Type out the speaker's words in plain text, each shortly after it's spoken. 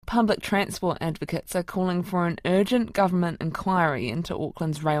public transport advocates are calling for an urgent government inquiry into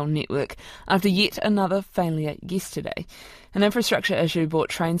Auckland's rail network after yet another failure yesterday. An infrastructure issue brought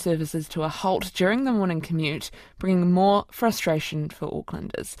train services to a halt during the morning commute, bringing more frustration for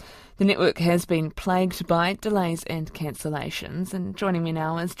Aucklanders. The network has been plagued by delays and cancellations, and joining me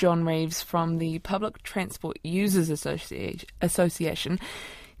now is Jon Reeves from the Public Transport Users Association.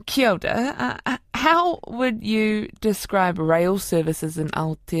 Kia ora. How would you describe rail services in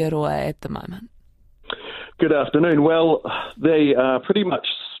Aotearoa at the moment? Good afternoon. Well, they are pretty much,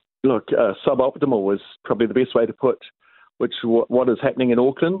 suboptimal is probably the best way to put what is happening in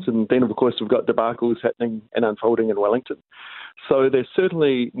Auckland. And then, of course, we've got debacles happening and unfolding in Wellington. So they're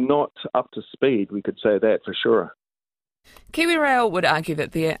certainly not up to speed, we could say that for sure. KiwiRail would argue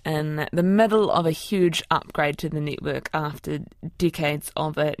that they're in the middle of a huge upgrade to the network after decades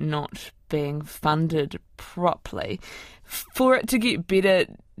of it not being funded properly. For it to get better,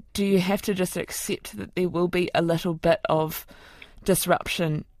 do you have to just accept that there will be a little bit of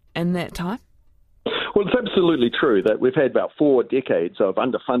disruption in that time? Well, it's absolutely true that we've had about 4 decades of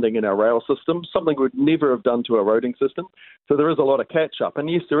underfunding in our rail system, something we'd never have done to our roading system. So there is a lot of catch-up. And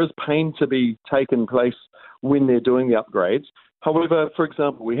yes, there is pain to be taken place when they're doing the upgrades. However, for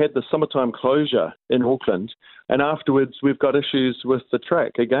example, we had the summertime closure in Auckland, and afterwards we've got issues with the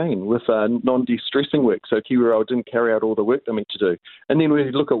track, again, with non-de-stressing work. So KiwiRail didn't carry out all the work they meant to do. And then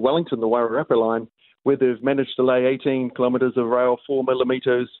we look at Wellington, the Wairarapa line, where they've managed to lay 18 kilometres of rail 4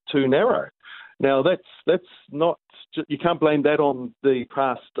 millimetres too narrow. Now, that's not, you can't blame that on the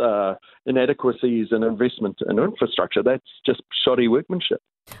past inadequacies and investment in infrastructure. That's just shoddy workmanship.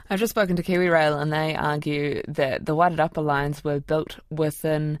 I've just spoken to KiwiRail and they argue that the Wairarapa lines were built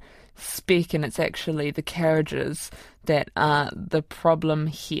within spec and it's actually the carriages that are the problem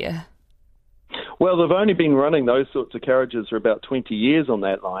here. Well, they've only been running those sorts of carriages for about 20 years on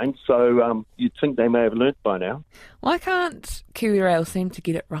that line, so you'd think they may have learnt by now. Why can't KiwiRail seem to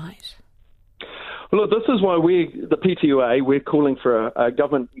get it right? Well, look, this is why the PTUA, we're calling for a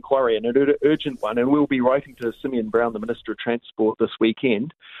government inquiry, and an urgent one, and we'll be writing to Simeon Brown, the Minister of Transport, this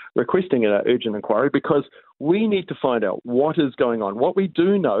weekend, requesting an urgent inquiry, because we need to find out what is going on. What we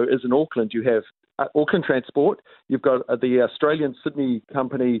do know is in Auckland, you have Auckland Transport, you've got the Australian Sydney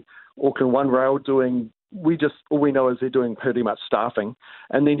company, Auckland One Rail, all we know is they're doing pretty much staffing.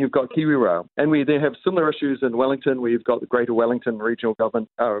 And then you've got KiwiRail. And we then have similar issues in Wellington, where you've got the Greater Wellington Regional Government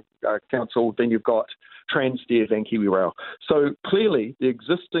Council, then you've got Transdev and KiwiRail. So clearly the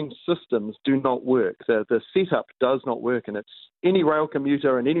existing systems do not work. The setup does not work, and it's any rail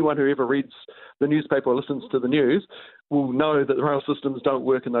commuter and anyone who ever reads the newspaper or listens to the news will know that the rail systems don't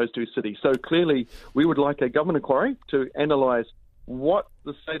work in those two cities. So clearly we would like a government inquiry to analyse what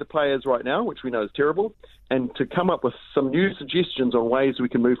the state of play is right now, which we know is terrible, and to come up with some new suggestions on ways we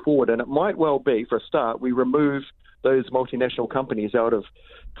can move forward. And it might well be, for a start, we remove those multinational companies out of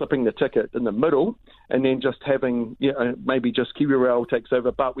clipping the ticket in the middle and then just having, maybe just KiwiRail takes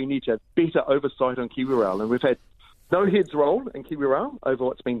over, but we need to have better oversight on KiwiRail. And we've had no heads roll in KiwiRail over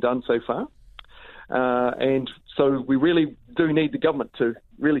what's been done so far. And so we really do need the government to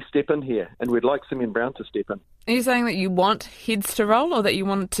really step in here, and we'd like Simeon Brown to step in. Are you saying that you want heads to roll, or that you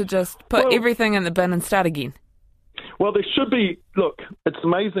want to just put everything in the bin and start again? Well, there should be. Look, it's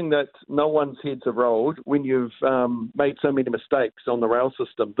amazing that no one's heads have rolled when you've made so many mistakes on the rail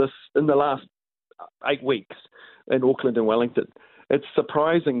system in the last 8 weeks in Auckland and Wellington. It's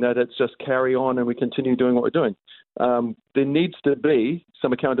surprising that it's just carry on and we continue doing what we're doing. There needs to be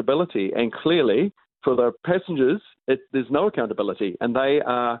some accountability, and clearly for the passengers, there's no accountability, and they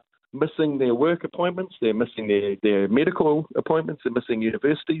are missing their work appointments, they're missing their medical appointments, they're missing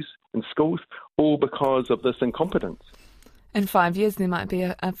universities and schools, all because of this incompetence. In 5 years, there might be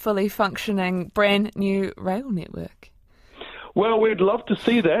a fully functioning, brand new rail network. Well, we'd love to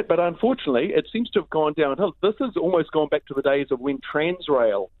see that, but unfortunately, it seems to have gone downhill. This has almost gone back to the days of when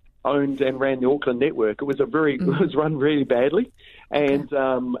Transrail owned and ran the Auckland network. It was it was run really badly, and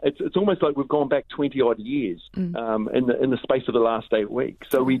it's almost like we've gone back 20 odd years in the space of the last 8 weeks.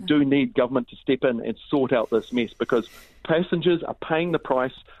 So we do need government to step in and sort out this mess, because passengers are paying the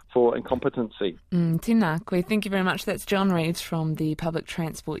price for incompetency. Tēnā koe. Thank you very much. That's Jon Reeves from the Public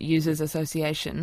Transport Users Association.